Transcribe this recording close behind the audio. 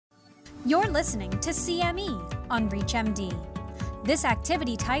You're listening to CME on ReachMD. This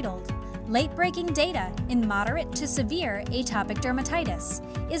activity titled Late-Breaking Data in Moderate to Severe Atopic Dermatitis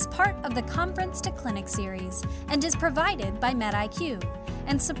is part of the Conference to Clinic series and is provided by MedIQ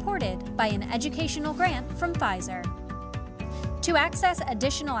and supported by an educational grant from Pfizer. To access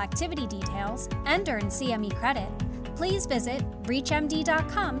additional activity details and earn CME credit, please visit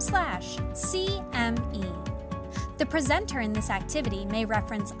reachmd.com/CME. The presenter in this activity may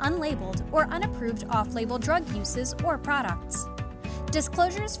reference unlabeled or unapproved off-label drug uses or products.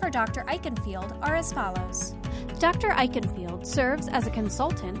 Disclosures for Dr. Eichenfield are as follows. Dr. Eichenfield serves as a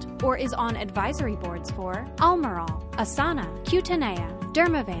consultant or is on advisory boards for Almirall, Asana, Cutanea,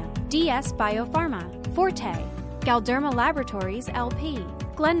 Dermavant, DS Biopharma, Forte, Galderma Laboratories LP,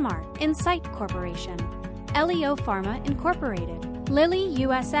 Glenmark, Insight Corporation, Elio Pharma Incorporated, Lilly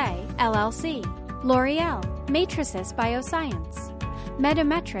USA LLC, L'Oreal, Matricis Bioscience,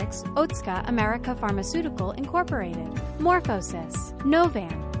 Medimetrics Otska America Pharmaceutical Incorporated, Morphosis,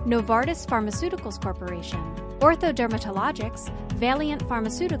 Novan, Novartis Pharmaceuticals Corporation, Orthodermatologics, Valiant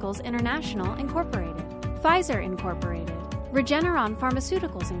Pharmaceuticals International Incorporated, Pfizer Incorporated, Regeneron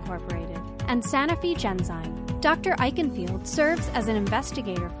Pharmaceuticals Incorporated, and Sanofi Genzyme. Dr. Eichenfield serves as an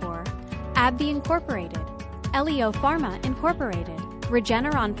investigator for AbbVie Incorporated, Elio Pharma Incorporated,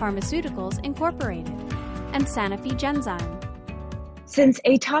 Regeneron Pharmaceuticals Incorporated, and Sanofi Genzyme. Since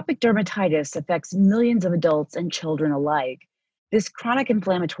atopic dermatitis affects millions of adults and children alike, this chronic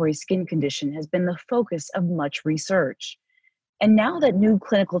inflammatory skin condition has been the focus of much research. And now that new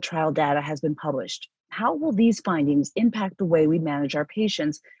clinical trial data has been published, how will these findings impact the way we manage our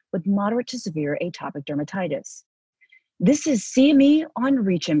patients with moderate to severe atopic dermatitis? This is CME on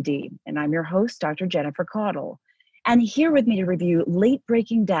ReachMD, and I'm your host, Dr. Jennifer Caudle. And here with me to review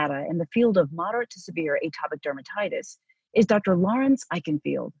late-breaking data in the field of moderate to severe atopic dermatitis is Dr. Lawrence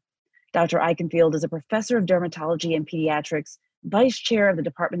Eichenfield. Dr. Eichenfield is a professor of dermatology and pediatrics, vice chair of the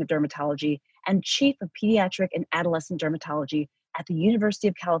Department of Dermatology, and chief of pediatric and adolescent dermatology at the University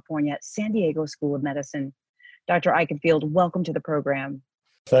of California, San Diego School of Medicine. Dr. Eichenfield, welcome to the program.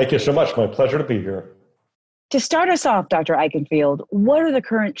 Thank you so much. My pleasure to be here. To start us off, Dr. Eichenfield, what are the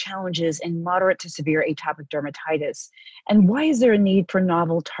current challenges in moderate to severe atopic dermatitis, and why is there a need for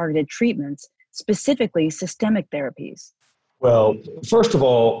novel targeted treatments, specifically systemic therapies? Well, first of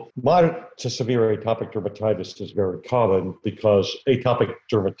all, moderate to severe atopic dermatitis is very common because atopic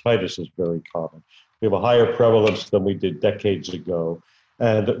dermatitis is very common. We have a higher prevalence than we did decades ago.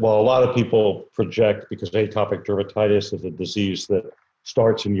 And while a lot of people project, because atopic dermatitis is a disease that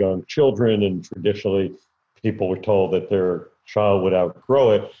starts in young children and traditionally people were told that their child would outgrow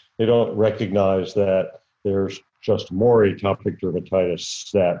it, they don't recognize that there's just more atopic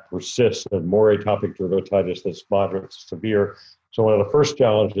dermatitis that persists and more atopic dermatitis that's moderate to severe. So one of the first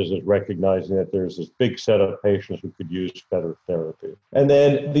challenges is recognizing that there's this big set of patients who could use better therapy. And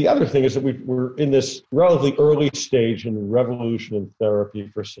then the other thing is that we're in this relatively early stage in the revolution in therapy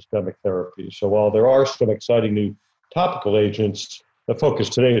for systemic therapy. So while there are some exciting new topical agents, the focus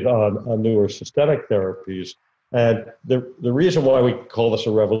today is on newer systemic therapies. And the reason why we call this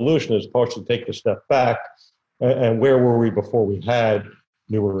a revolution is partially to take a step back and where were we before we had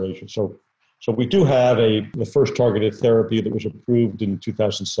newer agents. So we do have the first targeted therapy that was approved in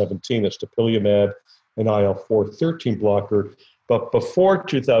 2017, that's dupilumab, an IL-4/13 blocker. But before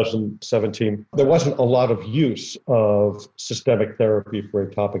 2017, there wasn't a lot of use of systemic therapy for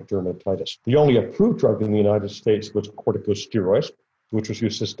atopic dermatitis. The only approved drug in the United States was corticosteroids, which was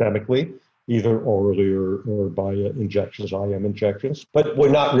used systemically, either orally or by injections, IM injections, but were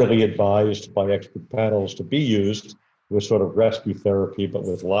not really advised by expert panels to be used. It was sort of rescue therapy, but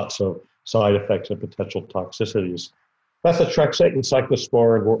with lots of side effects and potential toxicities. Methotrexate and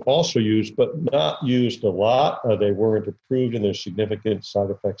cyclosporin were also used, but not used a lot. They weren't approved, and there's significant side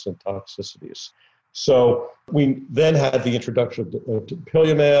effects and toxicities. So we then had the introduction of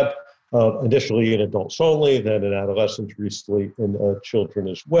dupilumab, initially in adults only, then in adolescents, recently in children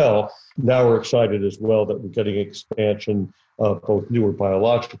as well. Now we're excited as well that we're getting expansion of both newer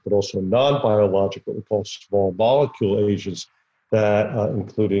biologic, but also non-biologic, what we call small molecule agents, that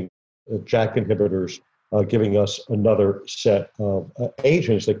including JAK inhibitors, giving us another set of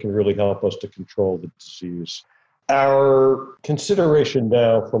agents that can really help us to control the disease. Our consideration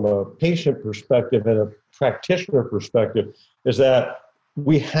now from a patient perspective and a practitioner perspective is that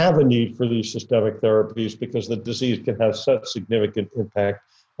we have a need for these systemic therapies because the disease can have such significant impact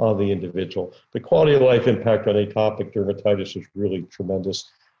on the individual. The quality of life impact on atopic dermatitis is really tremendous.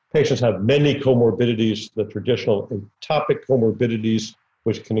 Patients have many comorbidities, the traditional atopic comorbidities,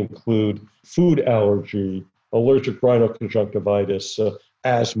 which can include food allergy, allergic rhinoconjunctivitis,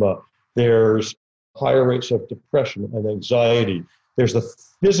 asthma, There's higher rates of depression and anxiety. There's the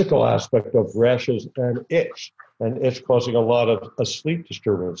physical aspect of rashes and itch causing a lot of sleep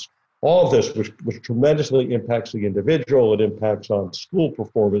disturbance. All of this, which tremendously impacts the individual, it impacts on school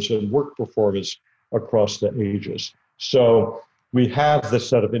performance and work performance across the ages. So we have this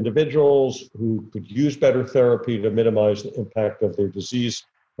set of individuals who could use better therapy to minimize the impact of their disease.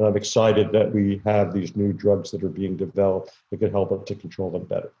 And I'm excited that we have these new drugs that are being developed that can help us to control them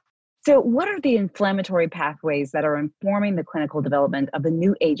better. So, what are the inflammatory pathways that are informing the clinical development of the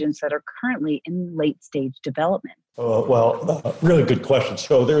new agents that are currently in late stage development? Really good question.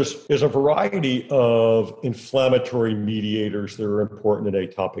 So there's a variety of inflammatory mediators that are important in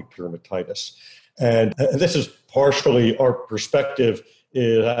atopic dermatitis. And this is partially our perspective.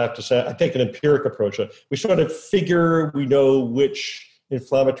 I have to say, I take an empiric approach. We sort of figure we know which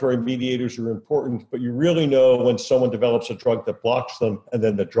inflammatory mediators are important, but you really know when someone develops a drug that blocks them and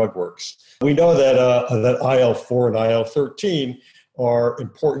then the drug works. We know that IL-4 and IL-13 are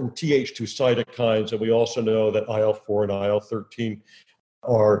important Th2 cytokines, and we also know that IL-4 and IL-13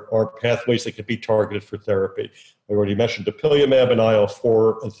 are pathways that can be targeted for therapy. I already mentioned dupilumab, an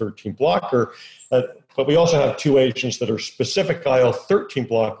IL-4 and 13 blocker, but we also have two agents that are specific IL-13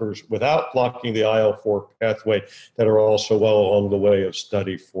 blockers without blocking the IL-4 pathway that are also well along the way of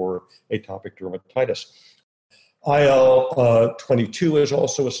study for atopic dermatitis. IL-22 is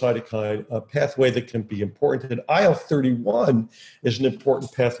also a cytokine, a pathway that can be important. And IL-31 is an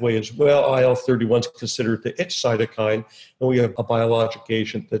important pathway as well. IL-31 is considered the itch cytokine, and we have a biologic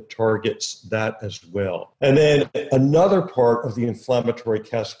agent that targets that as well. And then another part of the inflammatory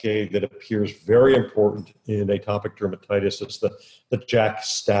cascade that appears very important in atopic dermatitis is the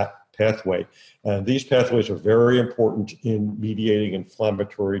JAK-STAT pathway. And these pathways are very important in mediating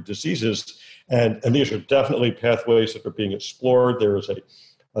inflammatory diseases. And these are definitely pathways that are being explored. There is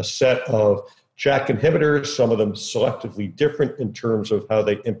a set of JAK inhibitors, some of them selectively different in terms of how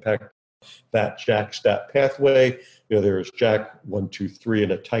they impact that JAK-STAT pathway. There is JAK1, 2, 3,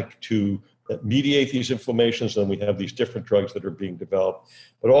 and a type 2 that mediate these inflammations. And we have these different drugs that are being developed.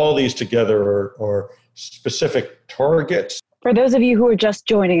 But all these together are specific targets. For those of you who are just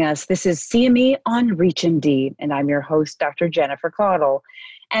joining us, this is CME on ReachMD, and I'm your host, Dr. Jennifer Caudle.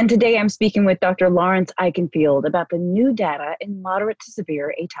 And today I'm speaking with Dr. Lawrence Eichenfield about the new data in moderate to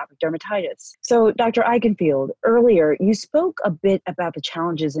severe atopic dermatitis. So, Dr. Eichenfield, earlier you spoke a bit about the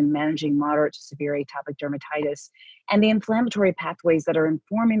challenges in managing moderate to severe atopic dermatitis and the inflammatory pathways that are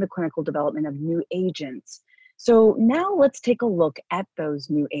informing the clinical development of new agents. So now let's take a look at those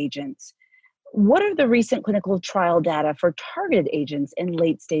new agents. What are the recent clinical trial data for targeted agents in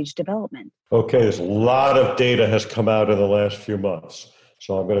late-stage development? Okay, there's a lot of data has come out in the last few months.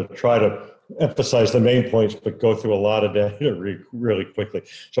 So I'm going to try to emphasize the main points, but go through a lot of data really quickly.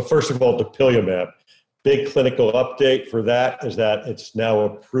 So first of all, dupilumab. Big clinical update for that is that it's now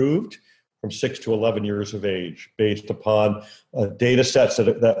approved from 6 to 11 years of age based upon data sets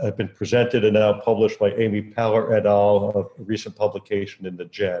that have been presented and now published by Amy Paller et al., a recent publication in the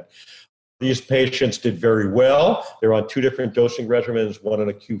JAD. These patients did very well. They're on two different dosing regimens, one on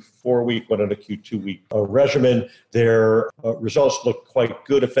a Q4 week, one on a Q2 week regimen. Their results look quite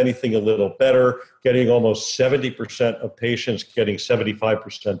good, if anything, a little better, getting almost 70% of patients getting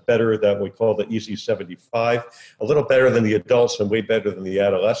 75% better, that we call the EASI-75, a little better than the adults and way better than the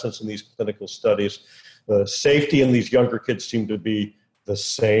adolescents in these clinical studies. The safety in these younger kids seem to be the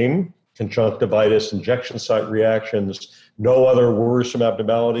same. Conjunctivitis, injection site reactions, no other worrisome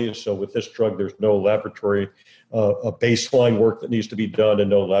abnormalities. So with this drug, there's no laboratory baseline work that needs to be done and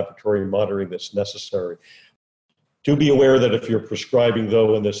no laboratory monitoring that's necessary. Do be aware that if you're prescribing,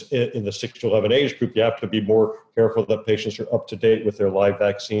 though, in the 6 to 11 age group, you have to be more careful that patients are up to date with their live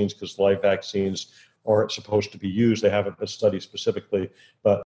vaccines, because live vaccines aren't supposed to be used. They haven't been studied specifically,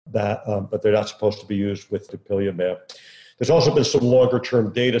 but they're not supposed to be used with dupilumab. There's also been some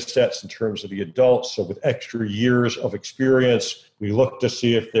longer-term data sets in terms of the adults. So with extra years of experience, we look to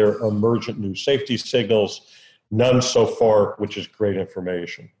see if there are emergent new safety signals. None so far, which is great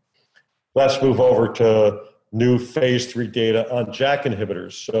information. Let's move over to new phase 3 data on JAK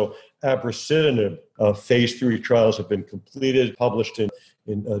inhibitors. So abrocitinib phase 3 trials have been completed, published in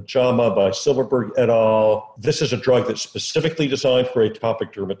JAMA by Silverberg et al. This is a drug that's specifically designed for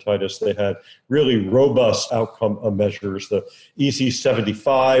atopic dermatitis. They had really robust outcome measures. The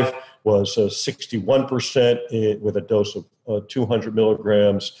EASI-75 was 61% with a dose of 200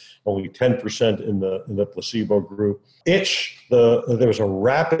 milligrams, only 10% in the placebo group. Itch, there was a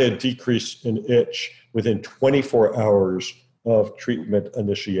rapid decrease in itch within 24 hours of treatment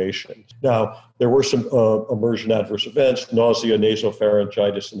initiation. Now, there were some emergent adverse events, nausea,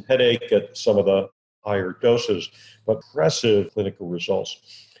 nasopharyngitis, and headache at some of the higher doses, but impressive clinical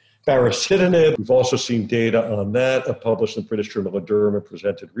results. Baricitinib, we've also seen data on that, published in British Journal of Derm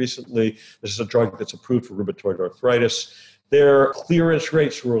presented recently. This is a drug that's approved for rheumatoid arthritis. Their clearance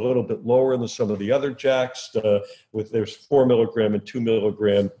rates were a little bit lower than some of the other JAKs. There's 4 milligram and 2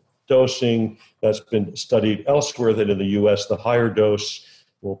 milligram dosing that's been studied elsewhere than in the U.S. The higher dose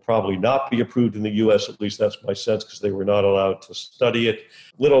will probably not be approved in the U.S., at least that's my sense, because they were not allowed to study it.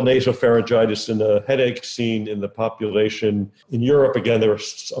 Little nasopharyngitis and a headache seen in the population. In Europe, again, they were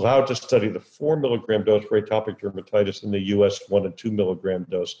allowed to study the 4 milligram dose for atopic dermatitis, in the U.S., 1 and 2 milligram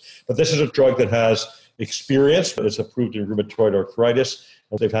dose. But this is a drug that has experience. It's approved in rheumatoid arthritis.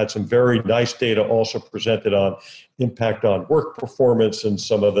 They've had some very nice data also presented on impact on work performance and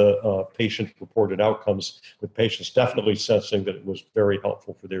some of the patient-reported outcomes, with patients definitely sensing that it was very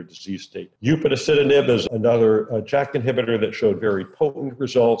helpful for their disease state. Upadacitinib is another JAK inhibitor that showed very potent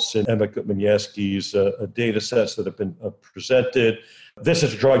results in Emma Gutman-Yaski's data sets that have been presented. This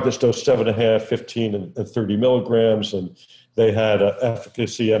is a drug that's dosed 7.5, 15, and 30 milligrams, and they had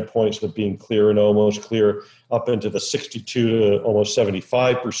efficacy endpoints of being clear and almost clear up into the 62 to almost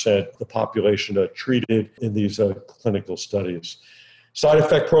 75% the population treated in these clinical studies. Side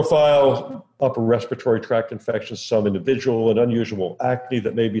effect profile, upper respiratory tract infections, some individual and unusual acne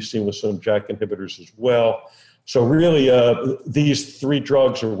that may be seen with some JAK inhibitors as well. So really, these three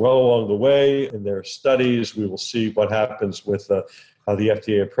drugs are well along the way in their studies. We will see what happens with how the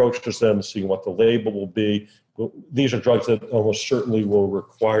FDA approaches them, seeing what the label will be. These are drugs that almost certainly will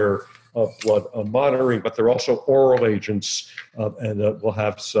require blood monitoring, but they're also oral agents and will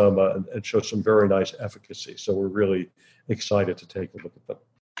have some and show some very nice efficacy. So we're really excited to take a look at them.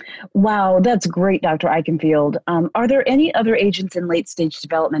 Wow, that's great, Dr. Eichenfield. Are there any other agents in late-stage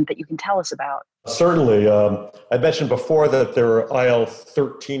development that you can tell us about? Certainly. I mentioned before that there are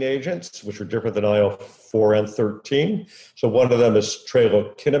IL-13 agents, which are different than IL-4 and 13. So one of them is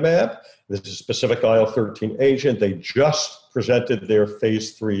tralokinumab. This is a specific IL-13 agent. They just presented their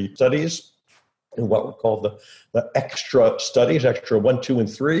phase 3 studies in what were called the extra studies, extra 1, 2, and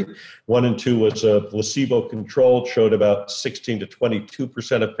 3. 1 and 2 was placebo-controlled, showed about 16 to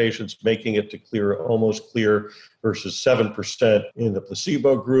 22% of patients making it to clear, almost clear, versus 7% in the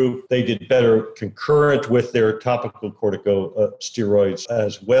placebo group. They did better concurrent with their topical corticosteroids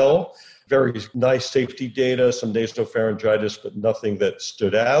as well. Very nice safety data, some nasopharyngitis, but nothing that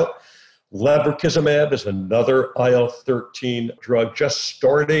stood out. Lebrikizumab is another IL-13 drug just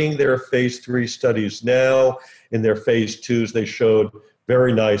starting their phase 3 studies now. In their phase 2s, they showed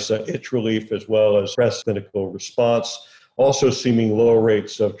very nice itch relief as well as breast clinical response, also seeming low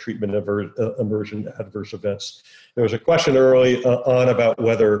rates of treatment emergent adverse events. There was a question early on about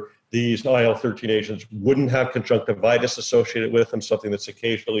whether these IL-13 agents wouldn't have conjunctivitis associated with them, something that's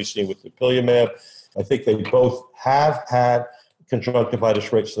occasionally seen with dupilumab. I think they both have had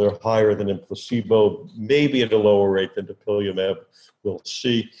conjunctivitis rates that are higher than in placebo, maybe at a lower rate than dupilumab. We'll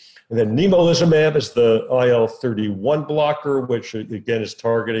see. And then nemolizumab is the IL-31 blocker, which again is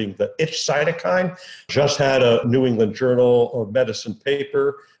targeting the itch cytokine. Just had a New England Journal of Medicine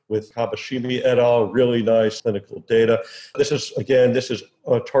paper with Kabashimi et al. Really nice clinical data. This is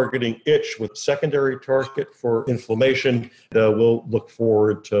targeting itch with secondary target for inflammation. We'll look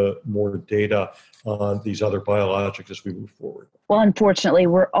forward to more data on these other biologics as we move forward. Well, unfortunately,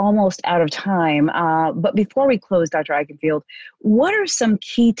 we're almost out of time. But before we close, Dr. Eichenfield, what are some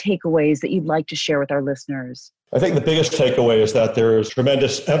key takeaways that you'd like to share with our listeners? I think the biggest takeaway is that there is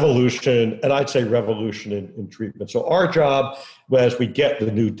tremendous evolution, and I'd say revolution in treatment. So our job, as we get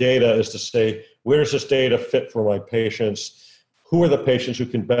the new data, is to say, where does this data fit for my patients? Who are the patients who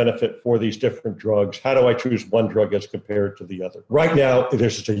can benefit for these different drugs? How do I choose one drug as compared to the other? Right now,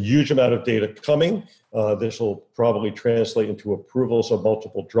 there's just a huge amount of data coming. This will probably translate into approvals of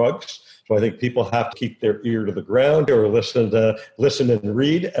multiple drugs. So I think people have to keep their ear to the ground or listen and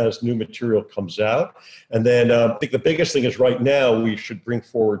read as new material comes out. And then I think the biggest thing is right now we should bring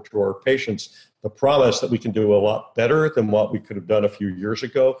forward to our patients the promise that we can do a lot better than what we could have done a few years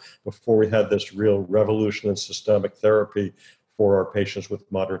ago before we had this real revolution in systemic therapy for our patients with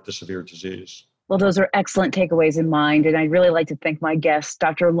moderate to severe disease. Well, those are excellent takeaways in mind. And I'd really like to thank my guest,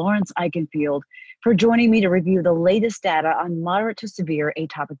 Dr. Lawrence Eichenfield, for joining me to review the latest data on moderate to severe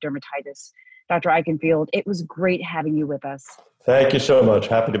atopic dermatitis. Dr. Eichenfield, it was great having you with us. Thank you so much.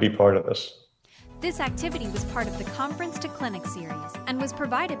 Happy to be part of this. This activity was part of the Conference to Clinic series and was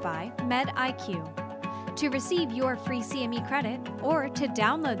provided by MedIQ. To receive your free CME credit or to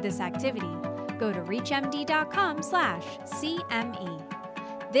download this activity, go to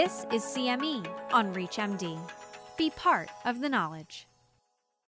reachmd.com/CME. This is CME on ReachMD. Be part of the knowledge.